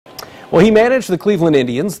Well, he managed the Cleveland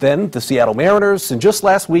Indians, then the Seattle Mariners, and just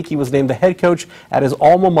last week he was named the head coach at his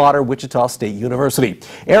alma mater, Wichita State University.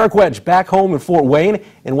 Eric Wedge back home in Fort Wayne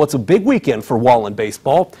in what's a big weekend for Wallen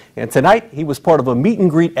baseball. And tonight he was part of a meet and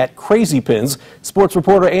greet at Crazy Pins. Sports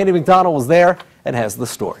reporter Andy McDonald was there and has the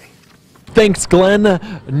story. Thanks, Glenn.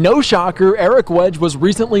 No shocker, Eric Wedge was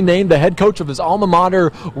recently named the head coach of his alma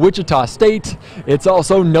mater, Wichita State. It's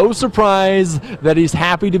also no surprise that he's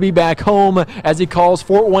happy to be back home, as he calls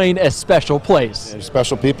Fort Wayne a special place. There's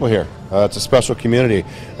special people here. It's a special community.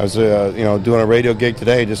 I was doing a radio gig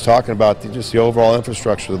today just talking about just the overall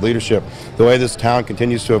infrastructure, the leadership, the way this town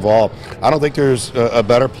continues to evolve. I don't think there's a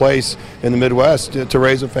better place in the Midwest to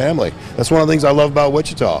raise a family. That's one of the things I love about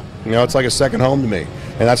Wichita. It's like a second home to me,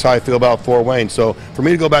 and that's how I feel about Fort Wayne. So for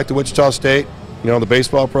me to go back to Wichita State, the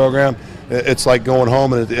baseball program, it's like going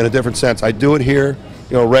home in a different sense. I do it here,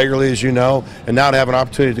 regularly, as you know, and now to have an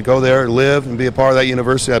opportunity to go there, live, and be a part of that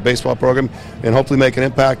university, that baseball program, and hopefully make an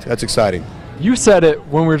impact, that's exciting. You said it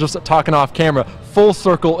when we were just talking off camera, full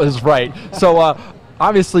circle is right. So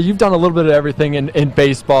obviously you've done a little bit of everything in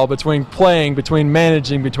baseball, between playing, between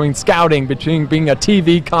managing, between scouting, between being a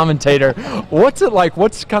TV commentator. What's it like?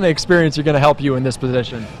 What's kind of experience are going to help you in this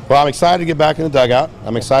position? Well, I'm excited to get back in the dugout.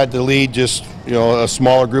 I'm excited to lead just a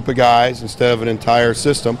smaller group of guys instead of an entire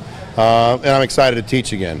system. And I'm excited to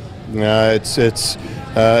teach again. It's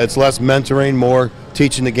less mentoring, more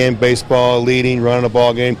teaching the game, baseball, leading, running a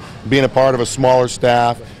ball game, being a part of a smaller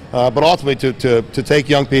staff, but ultimately to take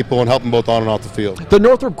young people and help them both on and off the field. The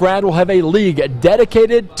Northrop grad will have a league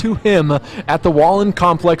dedicated to him at the Wallen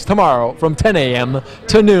complex tomorrow from 10 a.m.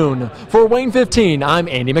 to noon. For Wayne 15, I'm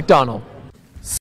Andy McDonald.